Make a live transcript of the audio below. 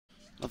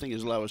think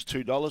as low as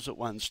 $2 at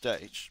one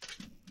stage.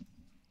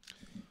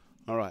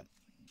 All right.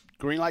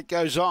 Green light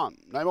goes on.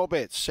 No more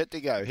bets. Set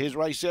to go. Here's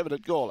race 7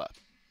 at Gawler.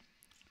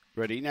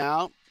 Ready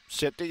now.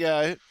 Set to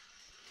go.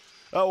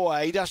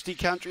 Away, Dusty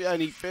Country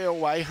only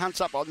fairway,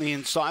 hunts up on the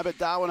inside, but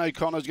Darwin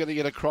O'Connor's going to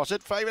get across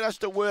it. Favourite has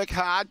to work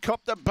hard,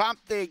 copped a bump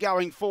there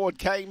going forward,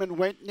 came and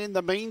went, and in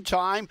the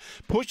meantime,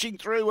 pushing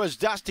through was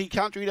Dusty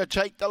Country to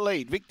take the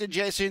lead. Victor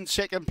Jess in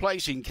second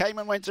placing. Came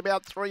and went's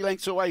about 3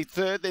 lengths away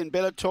third, then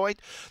Better Toit.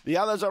 The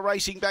others are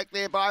racing back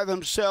there by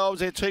themselves.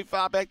 They're too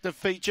far back to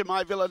feature.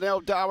 My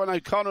Villanelle, Darwin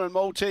O'Connor and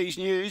Maltese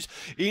News.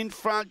 In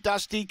front,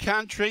 Dusty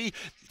Country.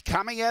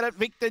 Coming at it,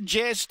 Victor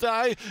Jess,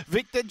 though.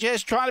 Victor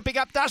Jess trying to pick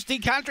up Dusty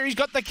Country. He's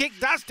got the kick.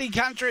 Dusty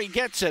Country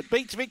gets it.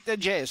 Beats Victor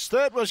Jess.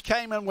 Third was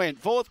Came and Went.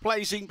 Fourth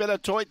placing, Better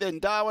Toit, then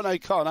Darwin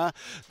O'Connor.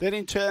 Then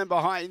in turn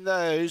behind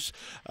those,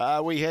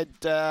 we had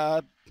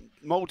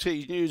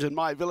Maltese News and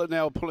My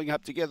Villanelle pulling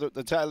up together at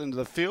the tail end of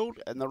the field.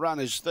 And the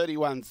run is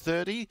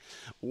 31.30.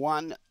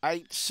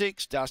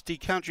 186. Dusty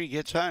Country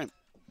gets home.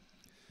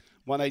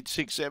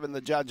 1867,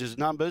 the judges'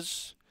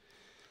 numbers.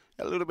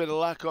 A little bit of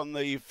luck on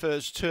the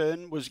first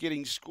turn, was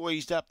getting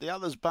squeezed up. The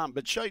others bumped,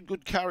 but showed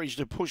good courage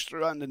to push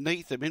through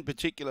underneath them, in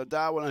particular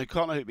Darwin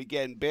O'Connor, who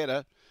began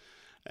better.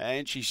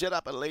 And she set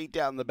up a lead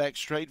down the back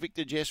straight.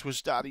 Victor Jess was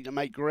starting to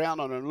make ground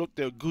on her and looked,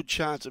 there was a good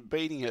chance of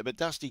beating her, but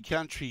Dusty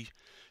Country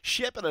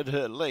shepherded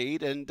her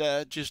lead and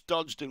just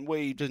dodged and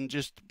weaved and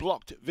just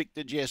blocked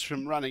Victor Jess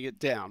from running it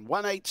down.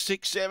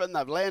 1867,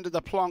 they've landed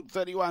the plonk,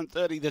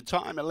 31.30 the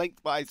time, a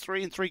length by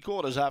 3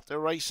 3/4 after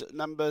race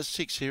number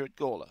 6 here at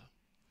Gawler.